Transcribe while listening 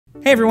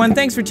Hey everyone,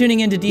 thanks for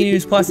tuning in to D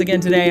News Plus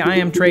again today. I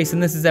am Trace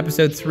and this is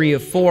episode 3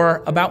 of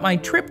 4 about my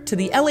trip to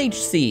the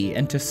LHC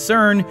and to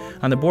CERN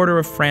on the border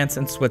of France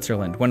and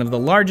Switzerland. One of the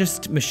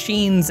largest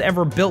machines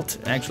ever built,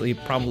 actually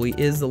it probably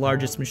is the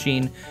largest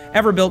machine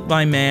ever built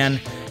by man.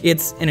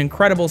 It's an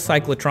incredible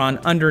cyclotron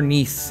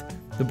underneath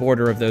the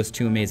border of those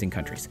two amazing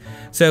countries.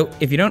 So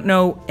if you don't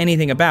know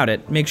anything about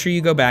it, make sure you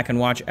go back and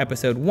watch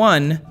episode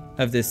 1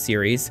 of this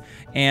series.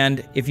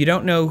 And if you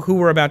don't know who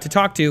we're about to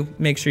talk to,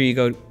 make sure you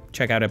go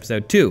check out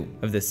episode 2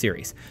 of this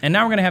series. And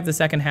now we're gonna have the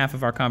second half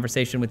of our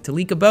conversation with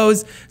Talika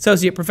Bose,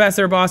 Associate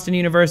Professor, Boston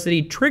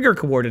University, Trigger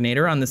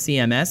Coordinator on the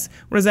CMS.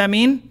 What does that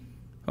mean?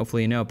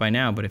 Hopefully you know it by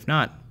now, but if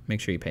not,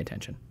 make sure you pay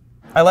attention.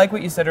 I like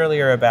what you said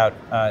earlier about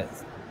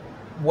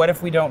what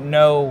if we don't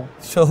know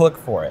to look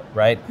for it,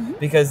 right? Mm-hmm.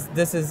 Because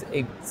this is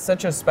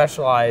such a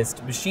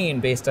specialized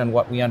machine based on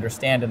what we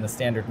understand in the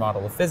standard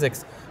model of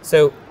physics.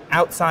 So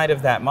outside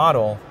of that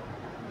model,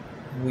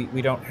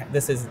 we don't,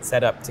 this isn't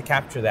set up to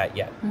capture that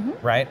yet, mm-hmm.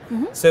 right?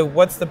 Mm-hmm. So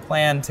what's the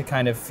plan to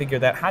kind of figure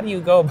that? How do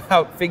you go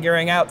about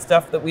figuring out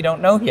stuff that we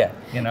don't know yet,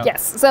 you know?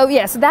 Yes, so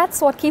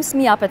that's what keeps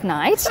me up at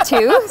night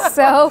too.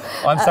 So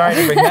well, I'm sorry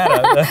to bring that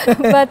up.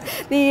 But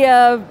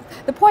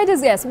the point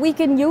is, yes, we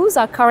can use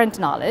our current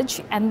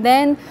knowledge and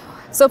then,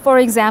 so for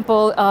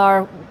example,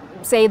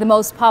 say the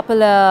most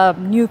popular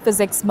new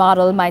physics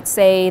model might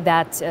say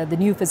that the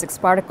new physics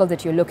particle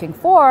that you're looking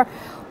for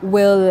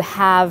will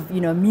have,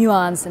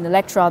 muons and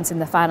electrons in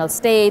the final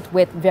state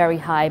with very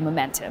high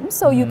momentum.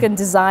 So mm-hmm. you can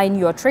design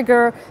your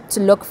trigger to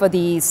look for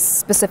these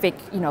specific,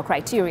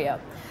 criteria.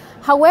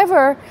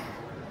 However,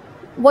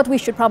 what we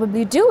should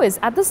probably do is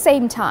at the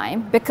same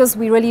time, because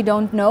we really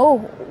don't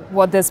know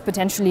what this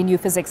potentially new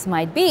physics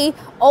might be,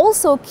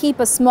 also keep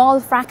a small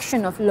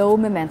fraction of low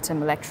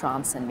momentum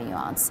electrons and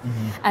muons.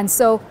 Mm-hmm. And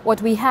so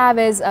what we have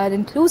is an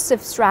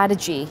inclusive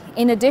strategy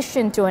in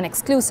addition to an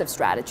exclusive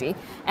strategy.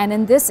 And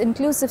in this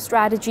inclusive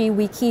strategy,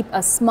 we keep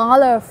a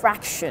smaller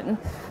fraction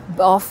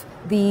of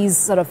these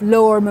sort of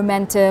lower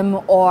momentum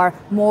or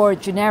more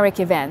generic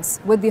events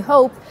with the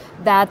hope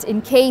that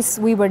in case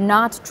we were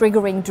not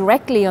triggering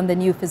directly on the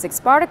new physics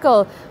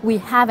particle, we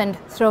haven't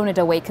thrown it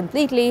away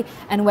completely,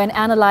 and when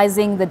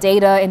analyzing the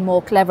data in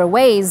more clever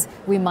ways,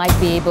 we might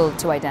be able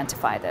to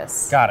identify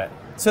this. Got it.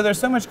 So there's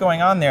so much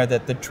going on there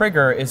that the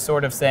trigger is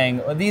sort of saying,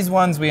 well, these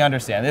ones we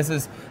understand. This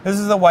is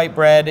the white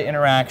bread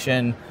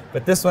interaction,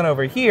 but this one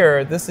over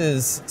here, this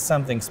is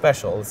something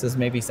special. This is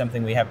maybe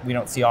something we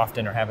don't see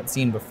often or haven't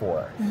seen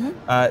before.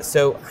 Mm-hmm.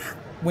 So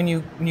when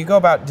you go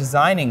about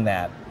designing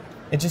that,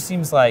 it just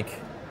seems like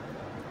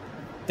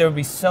there would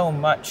be so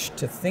much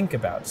to think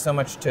about, so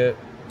much to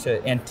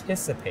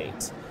anticipate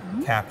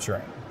mm-hmm.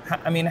 capturing.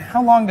 I mean,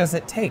 how long does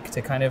it take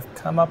to kind of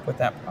come up with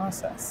that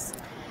process?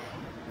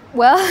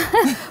 Well,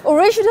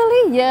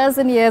 originally years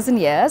and years and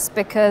years,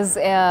 because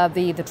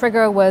the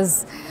trigger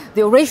was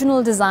the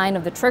original design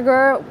of the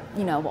trigger,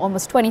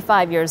 almost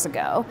 25 years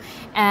ago.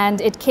 And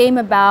it came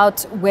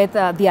about with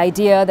the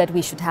idea that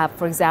we should have,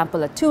 for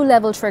example, a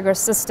 2-level trigger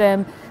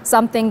system,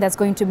 something that's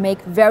going to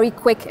make very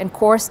quick and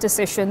coarse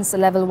decisions, a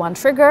level 1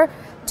 trigger,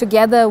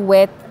 together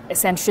with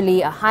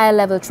essentially a higher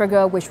level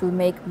trigger, which will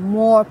make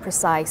more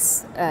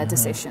precise mm-hmm.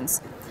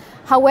 decisions.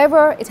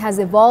 However, it has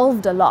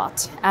evolved a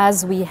lot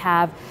as we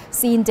have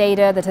seen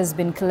data that has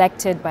been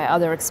collected by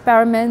other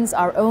experiments.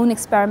 Our own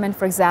experiment,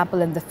 for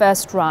example, in the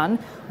first run,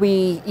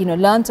 we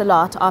learned a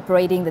lot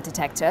operating the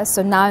detector.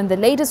 So now in the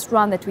latest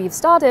run that we've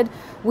started,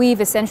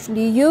 we've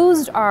essentially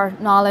used our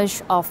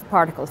knowledge of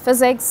particle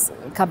physics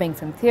coming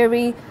from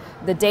theory,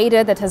 the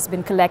data that has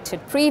been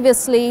collected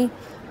previously,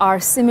 our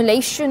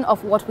simulation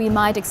of what we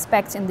might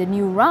expect in the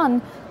new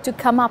run to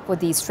come up with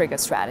these trigger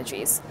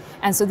strategies.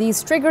 And so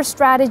these trigger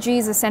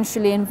strategies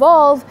essentially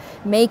involve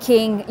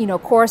making,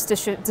 coarse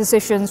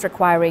decisions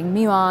requiring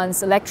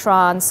muons,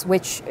 electrons,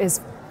 which is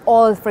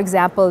all, for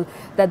example,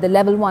 that the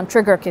level 1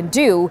 trigger can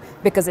do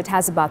because it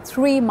has about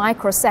 3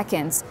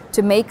 microseconds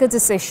to make a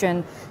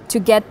decision to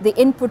get the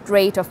input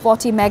rate of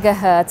 40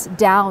 megahertz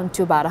down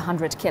to about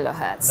 100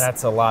 kilohertz.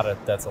 That's a lot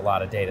of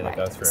data to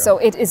go through. So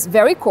it is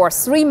very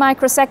coarse, 3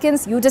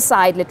 microseconds, you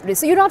decide literally.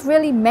 So you're not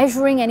really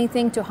measuring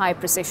anything to high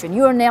precision.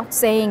 You are not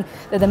saying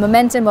that the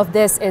momentum of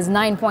this is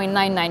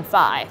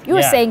 9.995. You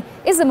are saying,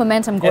 is the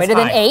momentum greater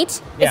than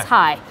 8? Yeah. It's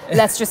high.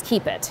 Let's just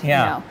keep it.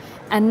 Yeah.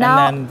 And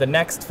then the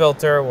next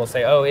filter will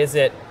say, oh, is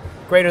it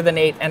greater than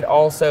 8 and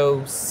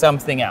also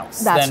something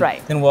else? That's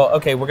right. Then we're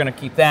going to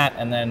keep that,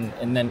 and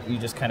then you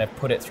just kind of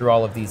put it through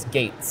all of these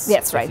gates.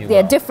 That's right.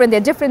 They're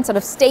different sort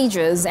of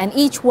stages, and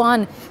each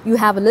one you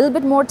have a little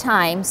bit more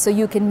time so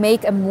you can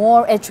make a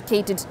more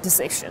educated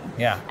decision.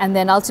 Yeah. And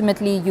then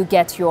ultimately you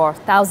get your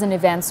 1,000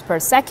 events per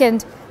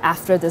second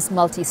after this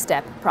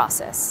multi-step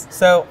process.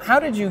 So how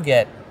did you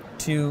get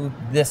to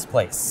this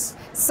place?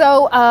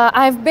 So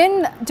I've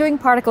been doing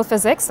particle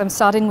physics. I'm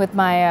starting with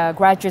my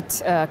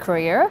graduate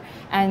career,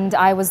 and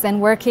I was then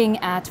working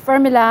at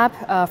Fermi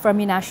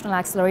National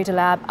Accelerator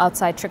Lab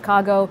outside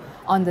Chicago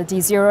on the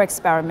D0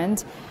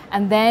 experiment.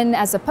 And then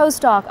as a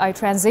postdoc, I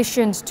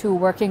transitioned to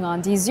working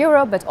on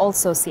D0, but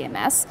also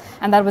CMS.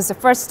 And that was the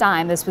first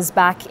time. This was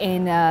back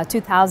in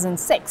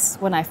 2006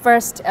 when I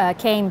first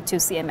came to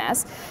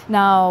CMS.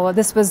 Now,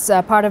 this was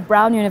part of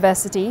Brown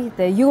University.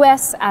 The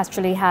US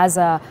actually has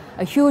a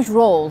huge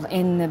role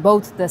in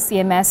both the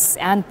CMS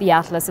and the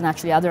Atlas, and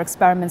actually other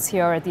experiments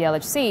here at the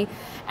LHC.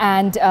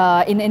 And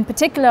in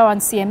particular on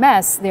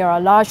CMS, there are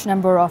a large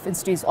number of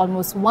institutes.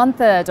 Almost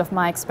 1/3 of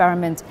my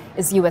experiment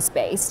is US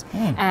based.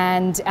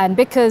 And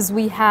because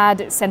we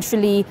had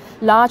essentially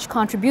large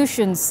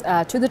contributions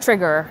to the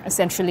trigger,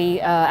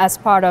 essentially as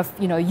part of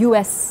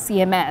US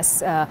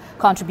CMS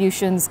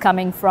contributions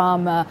coming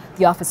from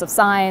the Office of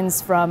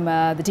Science, from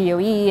the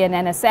DOE and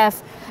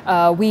NSF,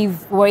 we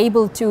were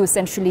able to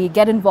essentially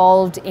get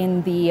involved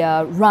in the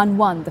run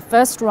one, the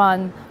first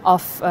run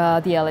of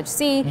the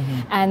LHC,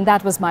 and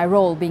that was my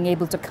role, being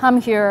able to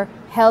come here,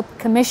 help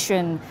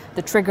commission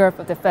the trigger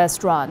for the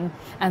first run.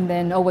 And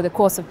then over the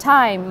course of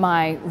time,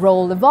 my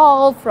role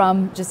evolved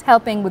from just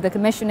helping with the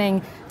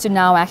commissioning to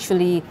now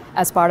actually,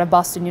 as part of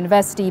Boston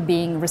University,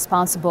 being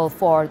responsible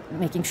for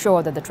making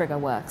sure that the trigger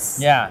works.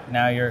 Yeah,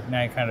 now you're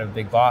kind of a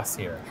big boss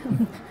here.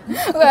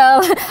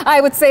 Well, I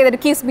would say that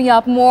it keeps me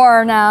up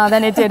more now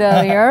than it did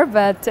earlier,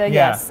 but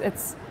yes,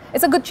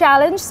 it's a good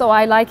challenge, so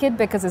I like it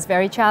because it's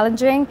very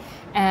challenging,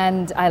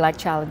 and I like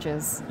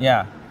challenges.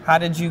 Yeah. How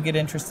did you get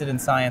interested in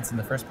science in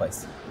the first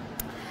place?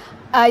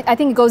 I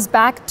think it goes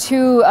back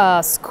to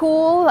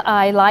school.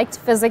 I liked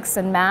physics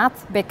and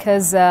math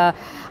because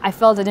I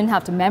felt I didn't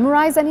have to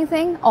memorize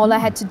anything. All I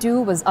had to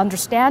do was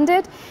understand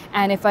it,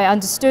 and if I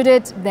understood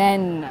it,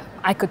 then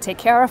I could take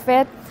care of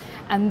it.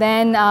 And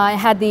then I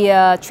had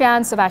the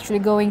chance of actually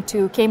going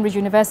to Cambridge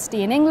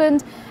University in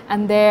England,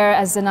 and there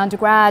as an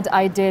undergrad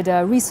I did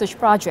a research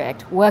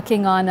project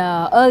working on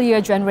an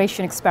earlier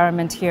generation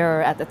experiment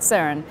here at the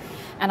CERN.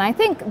 And I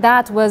think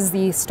that was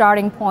the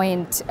starting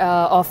point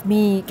of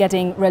me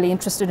getting really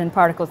interested in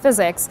particle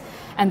physics.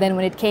 And then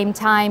when it came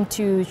time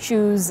to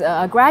choose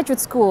a graduate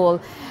school,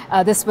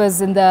 this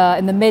was in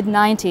the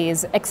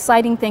mid-90s,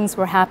 exciting things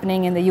were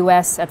happening in the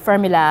US at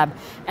Fermilab,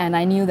 and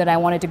I knew that I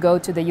wanted to go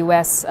to the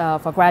US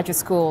for graduate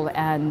school,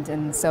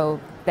 and so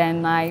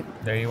then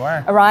there you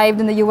are. Arrived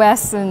in the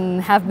US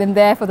and have been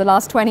there for the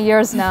last 20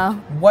 years now.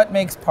 What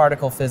makes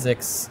particle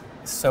physics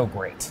so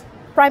great?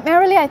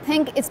 Primarily, I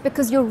think it's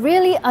because you're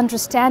really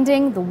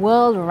understanding the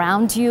world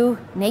around you,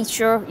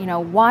 nature.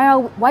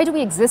 Why do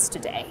we exist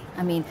today?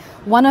 I mean,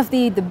 one of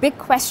the big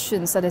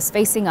questions that is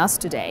facing us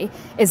today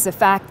is the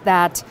fact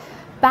that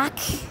back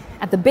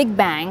at the Big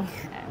Bang,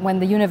 when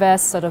the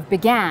universe sort of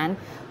began,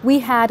 we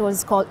had what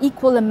is called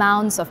equal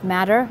amounts of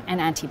matter and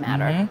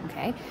antimatter.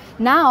 Okay.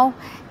 Now,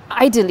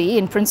 ideally,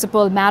 in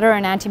principle, matter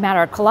and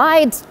antimatter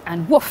collide,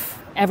 and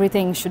woof,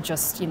 everything should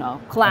just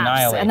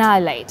collapse,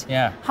 annihilate.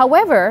 Yeah.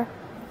 However,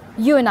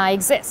 you and I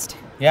exist.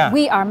 Yeah.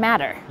 We are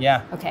matter.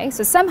 Yeah. Okay,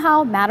 so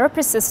somehow matter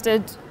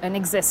persisted and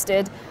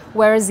existed,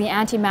 whereas the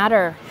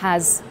antimatter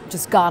has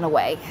just gone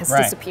away, has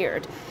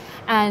disappeared.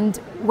 And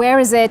where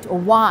is it, or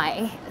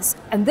why?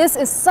 And this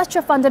is such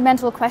a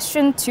fundamental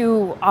question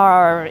to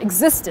our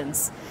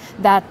existence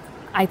that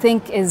I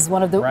think is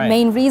one of the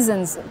main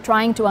reasons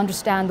trying to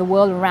understand the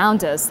world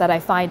around us that I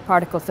find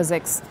particle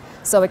physics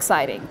so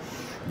exciting.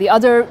 The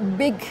other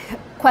big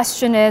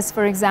question is,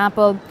 for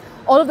example,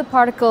 all of the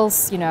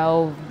particles,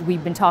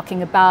 we've been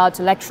talking about,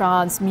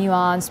 electrons,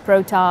 muons,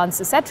 protons,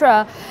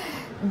 etc.,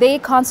 they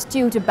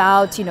constitute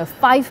about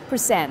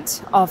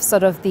 5% of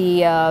sort of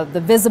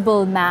the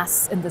visible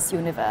mass in this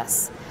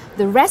universe.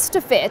 The rest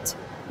of it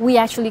we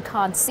actually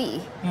can't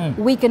see.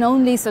 We can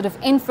only sort of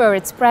infer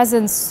its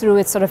presence through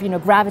its sort of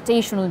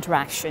gravitational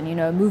interaction,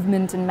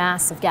 movement and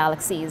mass of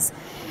galaxies.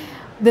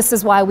 This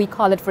is why we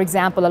call it, for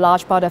example, a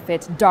large part of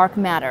it dark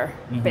matter,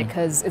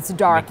 because it's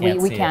dark,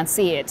 we can't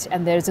see it.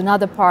 And there's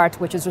another part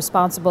which is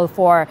responsible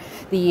for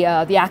the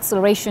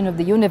acceleration of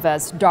the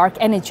universe, dark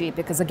energy,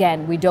 because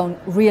again, we don't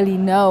really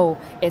know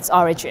its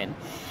origin.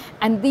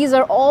 And these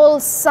are all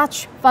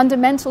such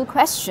fundamental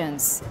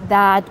questions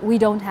that we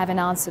don't have an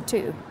answer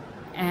to.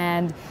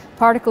 And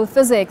particle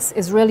physics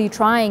is really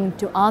trying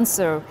to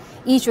answer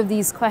each of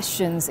these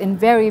questions in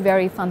very,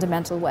 very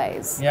fundamental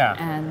ways. Yeah.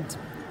 And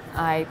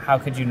how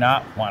could you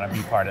not want to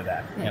be part of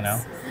that,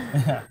 yes.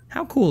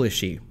 How cool is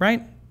she,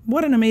 right?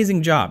 What an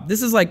amazing job.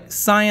 This is like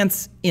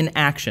science in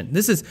action.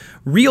 This is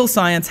real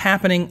science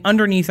happening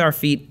underneath our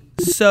feet.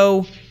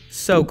 So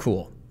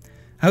cool.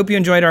 I hope you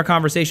enjoyed our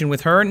conversation with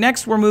her.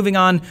 Next, we're moving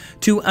on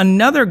to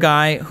another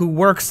guy who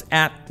works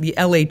at the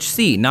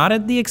LHC, not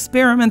at the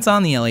experiments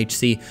on the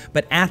LHC,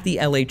 but at the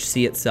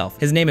LHC itself.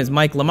 His name is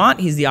Mike Lamont.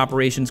 He's the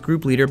operations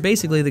group leader,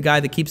 basically the guy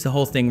that keeps the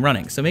whole thing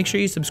running. So make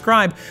sure you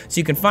subscribe so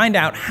you can find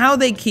out how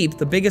they keep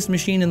the biggest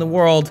machine in the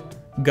world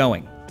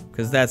going,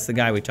 because that's the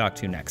guy we talk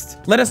to next.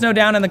 Let us know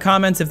down in the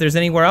comments if there's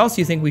anywhere else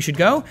you think we should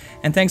go,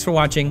 and thanks for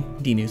watching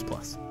DNews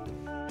Plus.